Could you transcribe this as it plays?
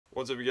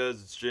What's up, you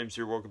guys? It's James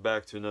here. Welcome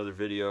back to another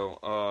video.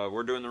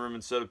 We're doing the room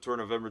and setup tour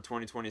November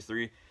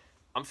 2023.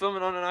 I'm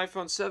filming on an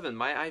iPhone 7.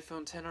 My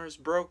iPhone XR is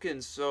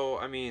broken, so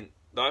I mean,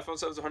 the iPhone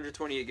 7 is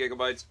 128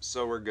 gigabytes,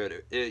 so we're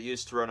good. It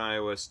used to run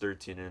iOS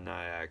 13, and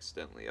I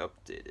accidentally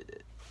updated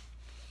it.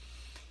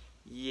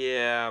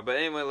 Yeah, but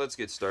anyway, let's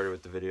get started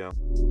with the video.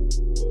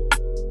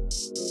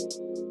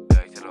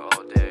 Back to the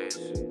old days.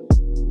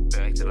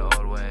 Back to the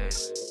old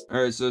ways.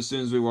 Alright, so as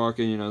soon as we walk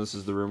in, this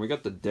is the room. We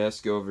got the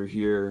desk over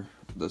here,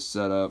 the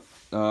setup.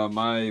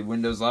 My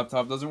Windows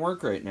laptop doesn't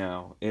work right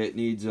now. It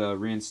needs a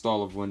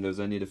reinstall of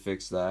Windows. I need to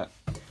fix that.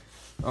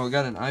 Oh, we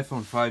got an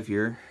iPhone 5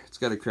 here. It's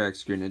got a cracked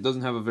screen. It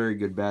doesn't have a very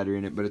good battery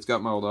in it, but it's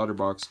got my old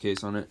OtterBox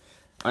case on it.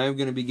 I am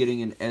going to be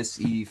getting an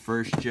SE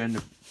first gen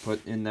to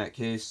put in that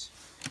case.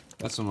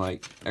 Got some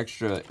like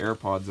extra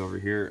AirPods over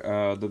here.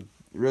 The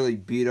really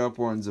beat up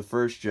one's a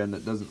first gen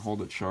that doesn't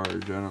hold a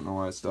charge. I don't know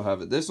why I still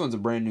have it. This one's a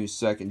brand new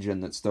second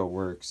gen that still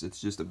works.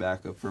 It's just a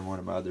backup from one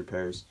of my other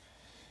pairs.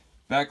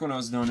 Back when I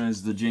was known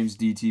as the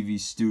ThJamesDTV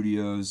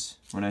Studios,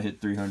 when I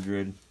hit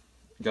 300,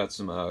 got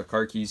some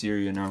car keys here,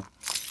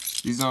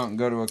 These don't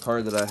go to a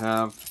car that I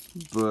have,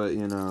 but,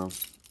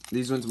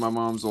 these went to my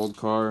mom's old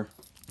car.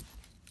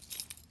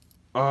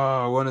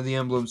 Oh, one of the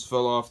emblems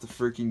fell off the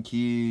freaking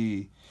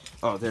key.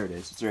 Oh, there it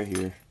is. It's right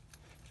here.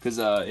 Because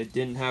it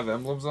didn't have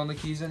emblems on the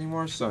keys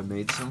anymore, so I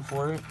made some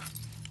for it.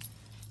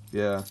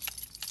 Yeah.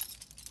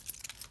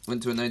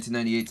 Went to a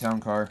 1998 town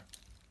car.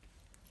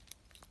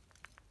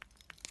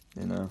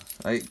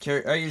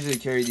 I usually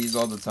carry these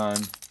all the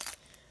time.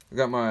 I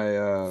got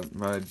my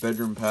my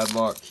bedroom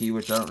padlock key,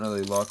 which I don't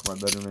really lock my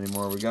bedroom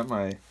anymore. We got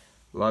my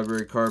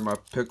library card, my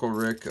Pickle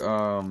Rick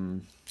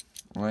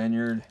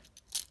lanyard,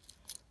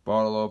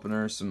 bottle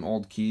opener, some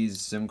old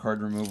keys, SIM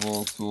card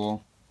removal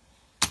tool.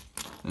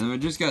 And then we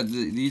just got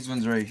these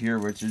ones right here,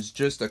 which is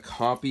just a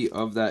copy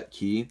of that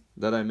key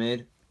that I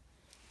made.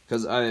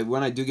 Because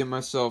when I do get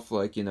myself,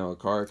 like, a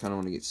car, I kind of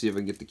want to see if I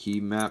can get the key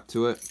mapped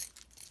to it.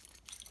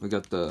 We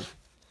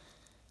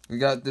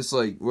got this,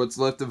 like, what's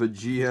left of a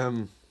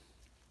GM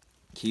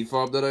key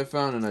fob that I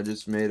found, and I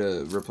just made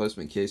a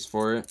replacement case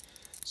for it.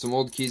 Some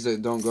old keys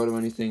that don't go to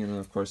anything, and then,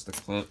 of course, the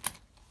clip.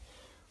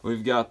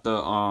 We've got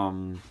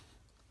the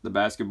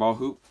basketball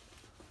hoop.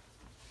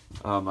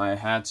 My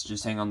hats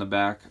just hang on the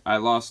back. I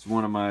lost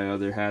one of my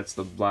other hats,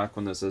 the black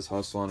one that says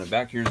Hustle on it.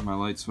 Back here's my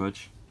light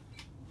switch,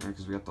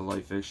 because we got the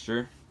light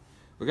fixture.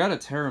 We got a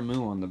Tara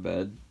Moo on the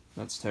bed.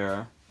 That's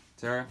Tara.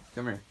 Tara,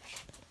 come here.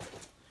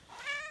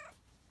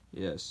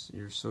 Yes,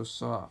 you're so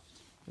soft.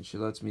 And she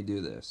lets me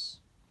do this.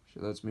 She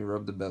lets me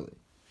rub the belly.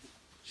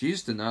 She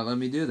used to not let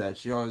me do that.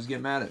 She'd always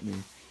get mad at me.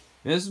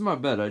 And this is my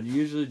bed. I'd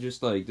usually just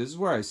this is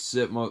where I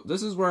sit.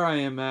 This is where I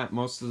am at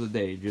most of the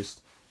day.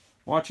 Just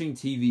watching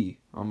TV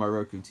on my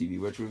Roku TV,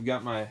 which we've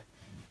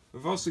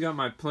also got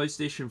my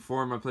PlayStation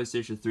 4 and my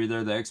PlayStation 3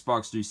 there. The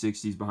Xbox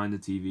 360 is behind the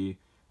TV.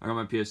 I got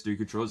my PS3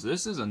 controllers.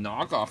 This is a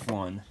knockoff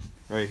one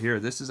right here.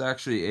 This is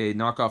actually a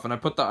knockoff, and I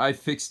put the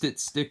iFixit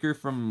sticker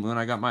from when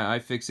I got my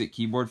iFixit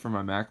keyboard for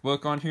my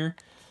MacBook on here,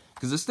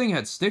 because this thing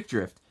had stick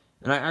drift,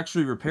 and I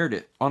actually repaired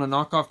it on a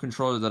knockoff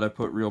controller that I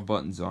put real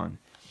buttons on.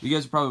 You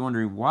guys are probably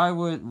wondering why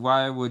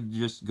I would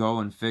just go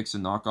and fix a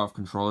knockoff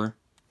controller.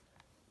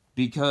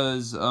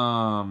 Because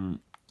I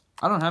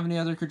don't have any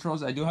other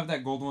controls. I do have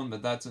that gold one,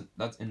 but that's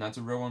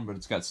a real one, but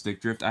it's got stick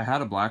drift. I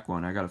had a black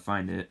one. I gotta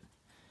find it.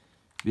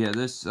 But yeah,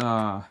 this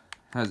no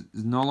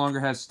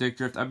longer has stick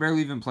drift. I barely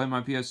even play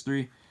my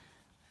PS3.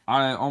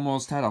 I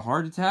almost had a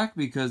heart attack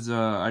because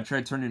I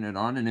tried turning it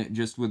on and it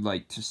just would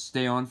just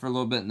stay on for a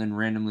little bit and then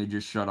randomly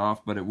just shut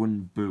off, but it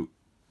wouldn't boot.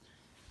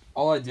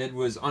 All I did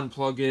was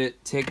unplug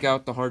it, take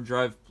out the hard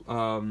drive,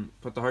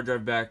 put the hard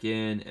drive back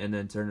in, and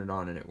then turn it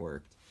on, and it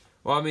worked.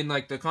 Well, I mean,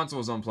 the console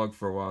was unplugged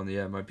for a while, and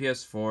yeah, my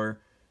PS4,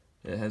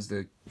 it has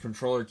the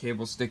controller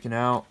cable sticking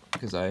out,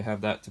 because I have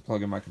that to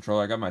plug in my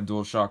controller. I got my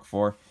DualShock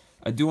 4.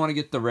 I do want to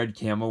get the red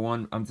camo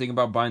one. I'm thinking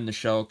about buying the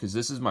shell, because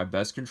this is my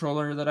best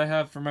controller that I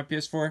have for my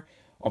PS4.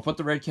 I'll put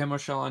the red camo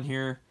shell on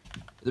here.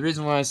 The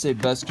reason why I say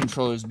best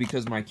controller is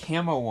because my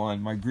camo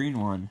one, my green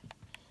one,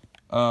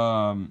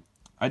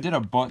 I did a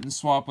button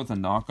swap with a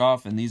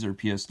knockoff, and these are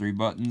PS3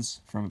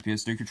 buttons from a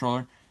PS3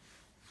 controller.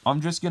 I'm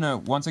just gonna,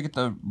 once I get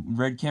the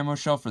red camo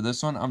shell for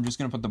this one, I'm just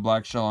gonna put the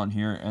black shell on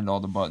here and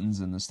all the buttons,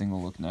 and this thing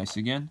will look nice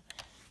again.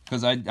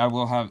 Because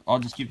I'll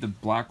just keep the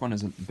black one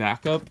as a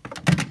backup.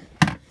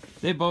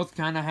 They both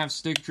kind of have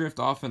stick drift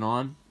off and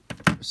on,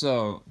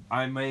 so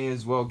I may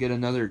as well get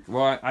another.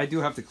 Well, I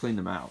do have to clean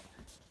them out.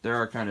 They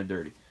are kind of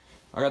dirty.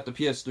 I got the the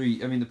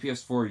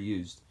PS4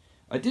 used.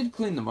 I did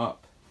clean them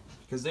up,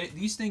 because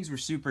these things were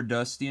super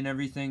dusty and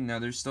everything. Now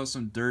there's still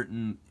some dirt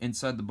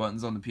inside the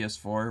buttons on the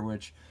PS4,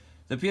 which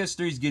the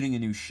PS3 is getting a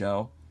new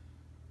shell,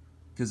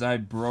 because I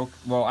broke.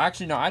 Well,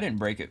 actually, no, I didn't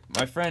break it.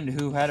 My friend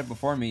who had it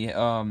before me,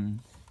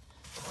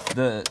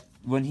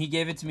 when he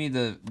gave it to me,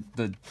 the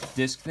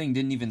disc thing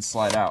didn't even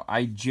slide out.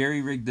 I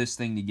jerry-rigged this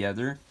thing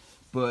together,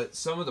 but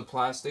some of the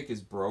plastic is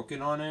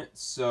broken on it,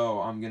 so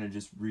I'm gonna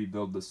just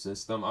rebuild the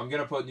system. I'm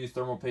gonna put new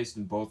thermal paste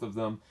in both of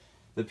them,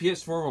 The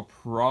PS4 will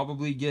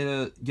probably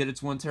get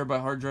its 1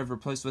 terabyte hard drive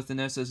replaced with an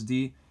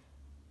SSD.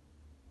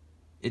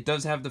 It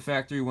does have the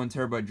factory 1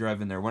 terabyte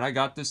drive in there. When I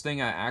got this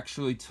thing, I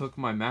actually took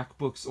my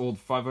MacBook's old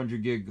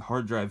 500 gig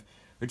hard drive,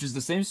 which is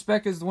the same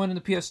spec as the one in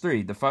the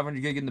PS3, the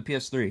 500 gig in the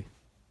PS3.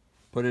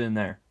 Put it in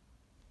there.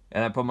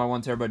 And I put my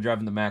 1 terabyte drive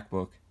in the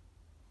MacBook.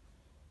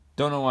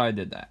 Don't know why I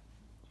did that.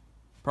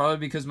 Probably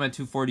because my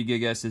 240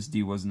 gig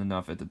SSD wasn't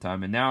enough at the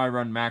time. And now I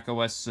run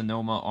macOS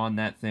Sonoma on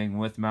that thing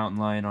with Mountain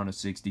Lion on a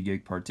 60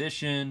 gig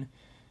partition.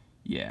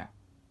 Yeah.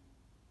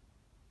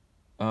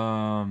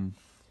 Yeah,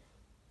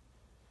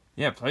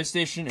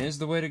 PlayStation is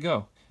the way to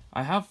go.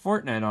 I have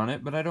Fortnite on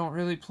it, but I don't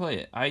really play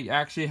it. I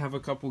actually have a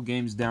couple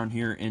games down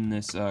here in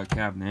this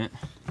cabinet.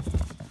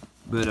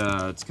 But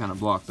it's kind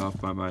of blocked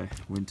off by my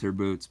winter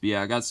boots. But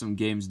yeah, I got some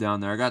games down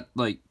there. I got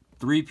like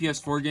 3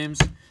 PS4 games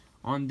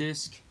on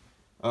disc.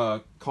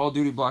 Call of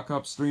Duty Black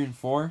Ops 3 and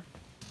 4.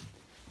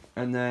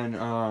 And then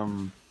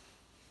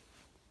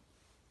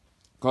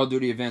Call of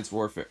Duty Advanced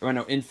Warfare. Oh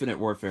no, Infinite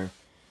Warfare.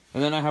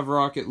 And then I have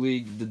Rocket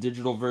League, the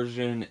digital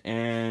version,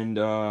 and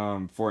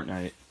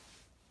Fortnite.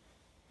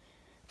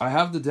 I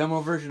have the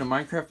demo version of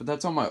Minecraft, but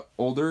that's on my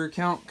older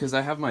account because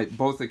I have my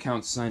both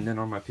accounts signed in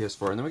on my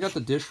PS4. And then we got the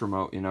dish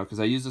remote, you know,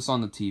 because I use this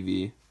on the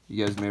TV.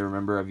 You guys may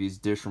remember I've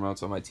used dish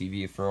remotes on my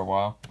TV for a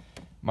while.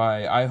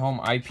 My iHome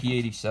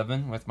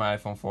IP87 with my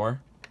iPhone 4.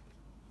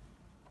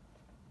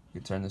 You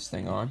can turn this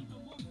thing on.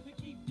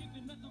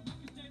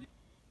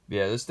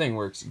 Yeah, this thing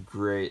works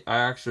great. I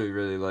actually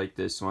really like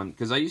this one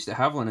because I used to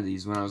have one of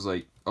these when I was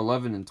like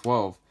 11 and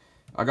 12.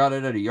 I got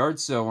it at a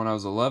yard sale when I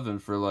was 11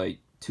 for like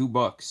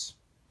 $2.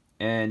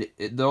 And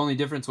the only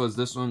difference was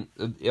this one,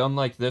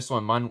 unlike this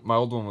one, my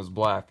old one was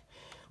black.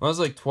 When I was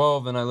like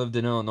 12 and I lived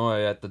in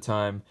Illinois at the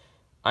time,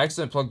 I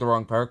accidentally plugged the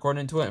wrong power cord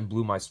into it and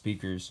blew my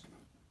speakers.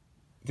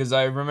 Because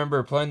I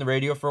remember playing the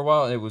radio for a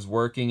while, it was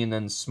working, and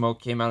then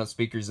smoke came out of the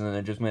speakers, and then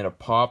it just made a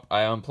pop.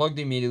 I unplugged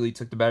it immediately,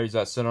 took the batteries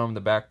out, set it on the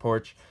back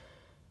porch.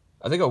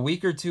 I think a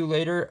week or two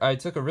later, I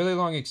took a really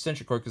long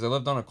extension cord, because I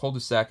lived on a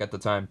cul-de-sac at the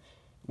time.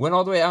 Went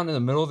all the way out in the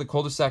middle of the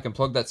cul-de-sac and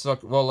plugged that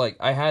sucker. Well, like,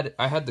 I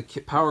had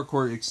the power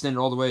cord extended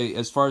all the way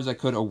as far as I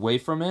could away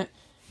from it,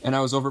 and I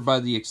was over by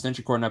the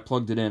extension cord, and I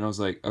plugged it in. I was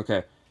like,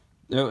 okay.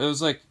 It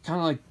was like, kind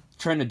of like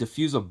trying to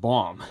defuse a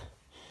bomb.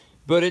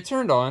 But it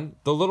turned on.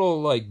 The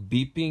little, like,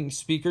 beeping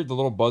speaker, the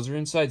little buzzer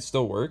inside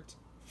still worked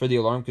for the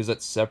alarm because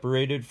that's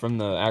separated from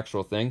the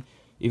actual thing.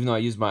 Even though I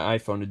use my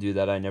iPhone to do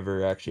that, I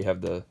never actually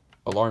have the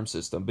alarm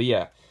system. But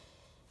yeah,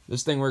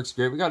 this thing works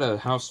great. We got a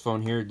house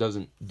phone here. It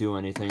doesn't do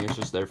anything. It's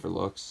just there for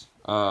looks.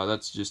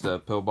 That's just a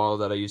pill bottle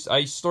that I use.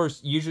 I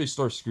usually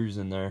store screws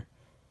in there.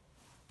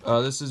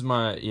 This is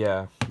my,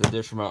 yeah, the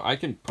dish remote. I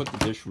can put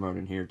the dish remote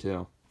in here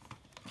too.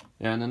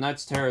 Yeah, and then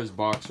that's Tara's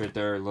box right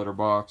there, litter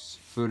box,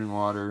 food and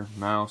water,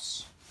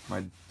 mouse,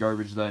 my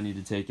garbage that I need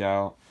to take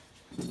out.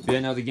 But yeah,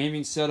 now the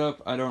gaming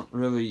setup, I don't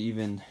really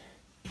even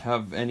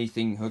have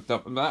anything hooked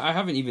up. I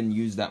haven't even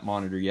used that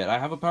monitor yet. I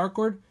have a power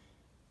cord,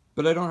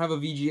 but I don't have a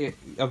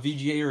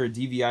VGA or a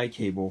DVI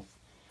cable.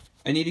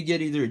 I need to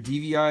get either a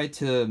DVI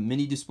to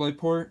mini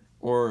DisplayPort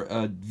or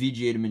a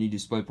VGA to mini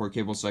DisplayPort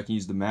cable so I can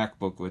use the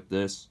MacBook with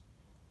this.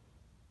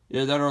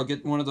 Yeah, that or I'll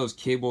get one of those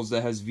cables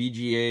that has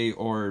VGA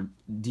or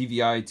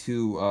DVI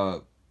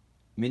to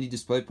mini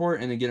DisplayPort,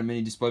 and then get a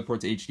mini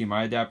DisplayPort to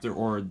HDMI adapter,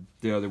 or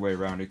the other way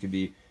around. It could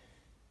be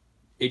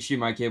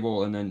HDMI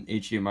cable and then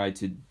HDMI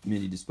to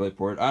mini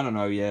DisplayPort. I don't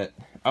know yet.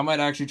 I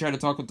might actually try to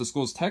talk with the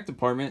school's tech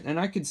department, and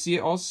I could see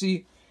it. I'll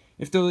see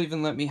if they'll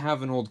even let me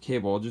have an old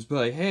cable. I'll just be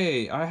like,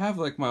 hey, I have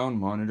like my own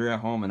monitor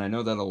at home, and I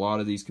know that a lot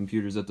of these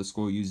computers at the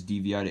school use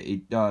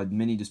DVI to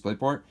mini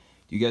DisplayPort.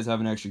 Do you guys have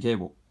an extra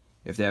cable?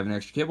 If they have an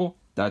extra cable,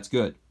 that's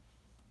good.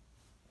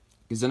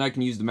 Because then I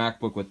can use the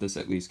MacBook with this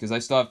at least. Because I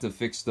still have to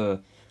fix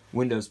the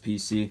Windows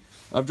PC.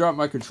 I've dropped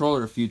my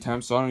controller a few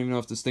times, so I don't even know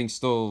if this thing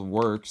still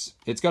works.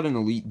 It's got an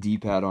Elite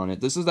D-pad on it.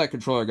 This is that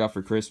controller I got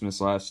for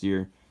Christmas last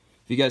year.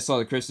 If you guys saw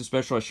the Christmas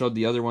special, I showed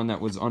the other one that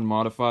was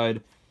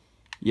unmodified.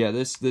 Yeah,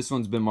 this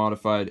one's been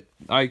modified.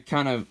 I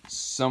kind of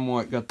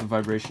somewhat got the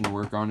vibration to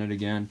work on it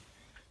again.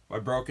 My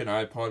broken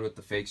iPod with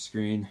the fake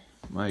screen.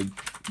 My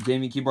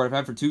gaming keyboard I've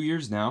had for 2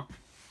 years now.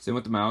 Same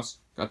with the mouse.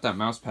 Got that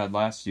mouse pad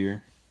last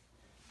year.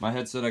 My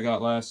headset I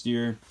got last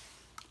year.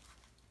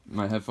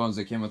 My headphones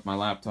that came with my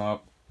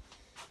laptop.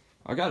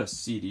 I got a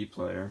CD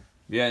player.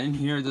 Yeah, in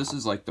here, this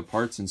is like the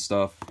parts and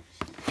stuff.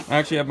 I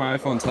actually have my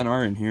iPhone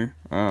XR in here.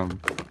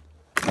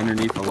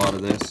 Underneath a lot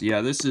of this.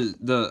 Yeah, this is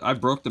I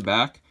broke the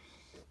back.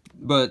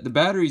 But the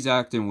battery's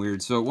acting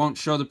weird, so it won't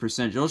show the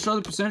percentage. It'll show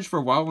the percentage for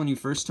a while when you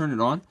first turn it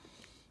on.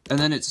 And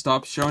then it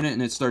stops showing it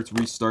and it starts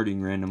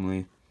restarting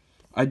randomly.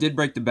 I did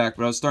break the back,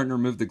 but I was starting to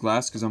remove the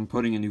glass because I'm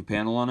putting a new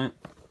panel on it.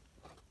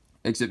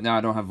 Except now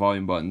I don't have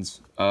volume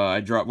buttons. When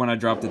I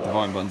dropped it, the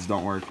volume buttons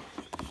don't work.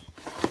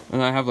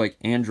 And I have like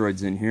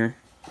Androids in here.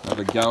 I have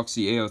a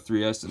Galaxy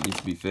A03s that needs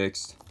to be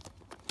fixed.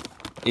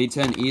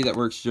 A10e that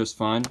works just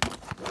fine.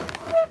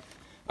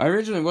 I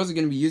originally wasn't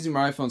going to be using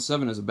my iPhone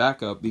 7 as a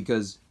backup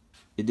because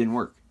it didn't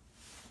work.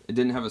 It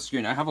didn't have a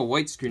screen. I have a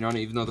white screen on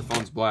it even though the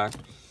phone's black.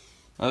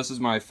 This is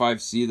my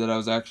 5C that I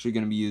was actually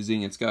going to be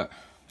using. It's got,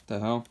 what the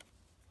hell?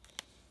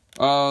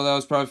 Oh, that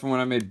was probably from when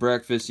I made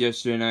breakfast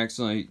yesterday and I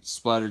accidentally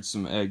splattered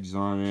some eggs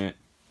on it.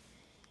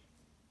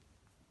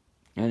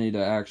 I need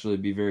to actually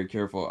be very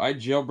careful. I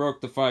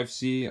jailbroke the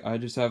 5C. I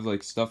just have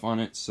like stuff on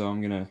it, so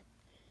I'm going to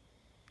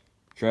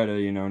try to,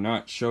 you know,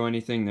 not show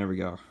anything. There we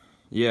go.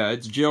 Yeah,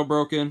 it's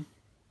jailbroken.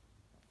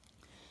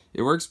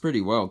 It works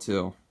pretty well,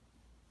 too.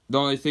 The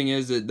only thing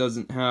is it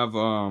doesn't have,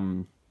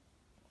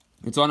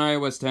 it's on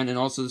iOS 10, and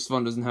also this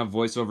phone doesn't have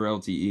voice over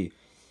LTE.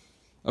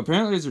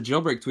 Apparently there's a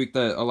jailbreak tweak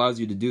that allows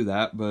you to do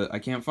that, but I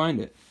can't find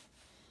it.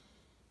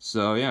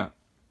 So, yeah.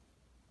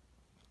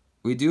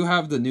 We do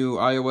have the new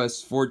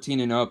iOS 14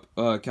 and up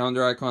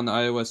calendar icon, the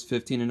iOS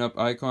 15 and up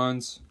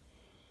icons.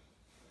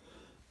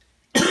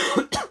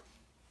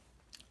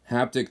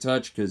 Haptic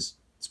touch, because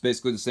it's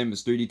basically the same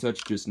as 3D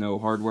touch, just no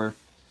hardware.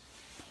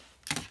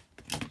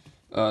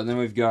 Then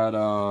we've got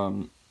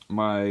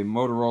my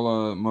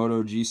Motorola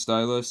Moto G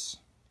stylus.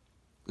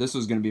 This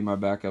was going to be my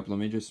backup. Let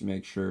me just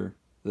make sure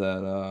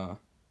that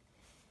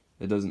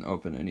it doesn't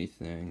open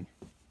anything.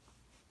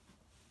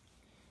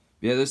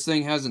 Yeah, this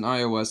thing has an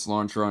iOS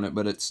launcher on it,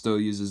 but it still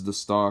uses the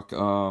stock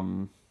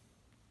Motorola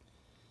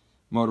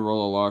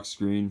lock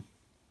screen.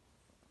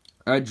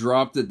 I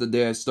dropped it the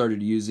day I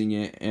started using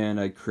it, and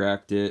I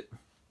cracked it.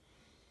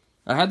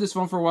 I had this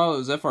phone for a while. It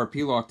was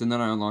FRP locked, and then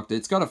I unlocked it.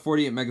 It's got a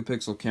 48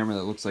 megapixel camera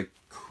that looks like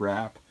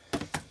crap.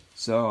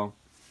 So,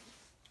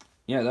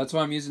 yeah, that's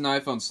why I'm using the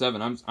iPhone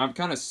 7. I'm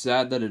kind of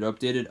sad that it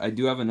updated. I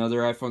do have another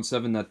iPhone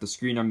 7 that the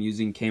screen I'm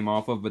using came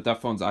off of, but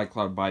that phone's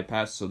iCloud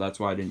bypassed, so that's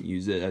why I didn't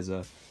use it as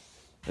a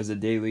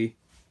daily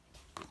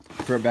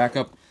for a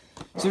backup.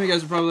 Some of you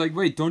guys are probably like,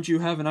 wait, don't you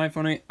have an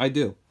iPhone 8? I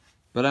do,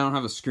 but I don't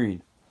have a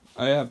screen.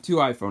 I have two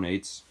iPhone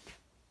 8s.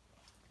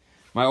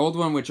 My old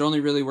one, which only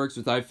really works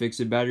with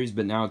iFixit batteries,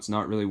 but now it's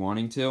not really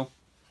wanting to.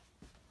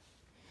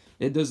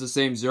 It does the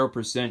same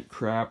 0%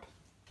 crap.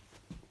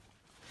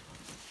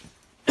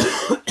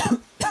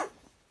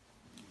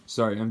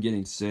 Sorry, I'm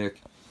getting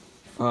sick.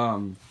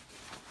 But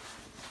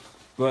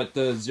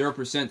the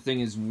 0% thing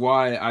is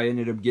why I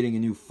ended up getting a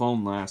new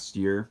phone last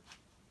year.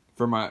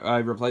 I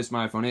replaced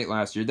my iPhone 8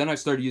 last year. Then I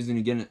started using it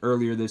again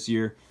earlier this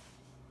year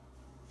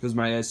because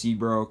my SE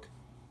broke.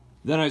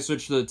 Then I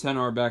switched to the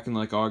 10R back in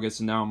like August,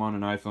 and now I'm on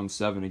an iPhone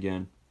 7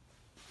 again.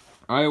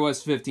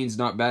 iOS 15 is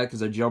not bad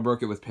because I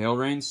jailbroke it with Pale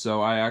Rain,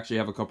 so I actually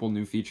have a couple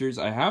new features.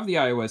 I have the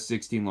iOS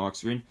 16 lock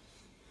screen.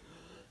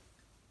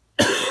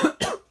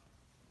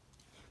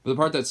 But the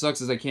part that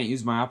sucks is I can't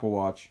use my Apple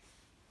Watch.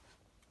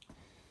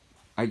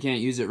 I can't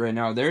use it right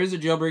now. There is a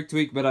jailbreak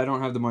tweak, but I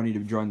don't have the money to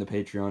join the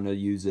Patreon to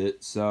use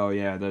it. So,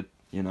 yeah, that,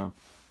 you know.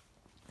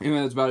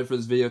 Anyway, that's about it for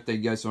this video.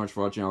 Thank you guys so much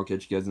for watching. I'll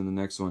catch you guys in the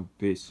next one.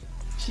 Peace.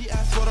 She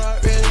asked what I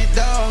really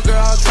do, girl,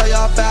 I'll tell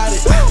y'all about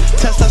it.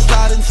 Test I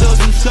slide into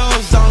some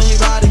toes, only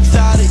ride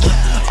exotic.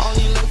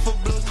 Only look for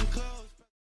blue.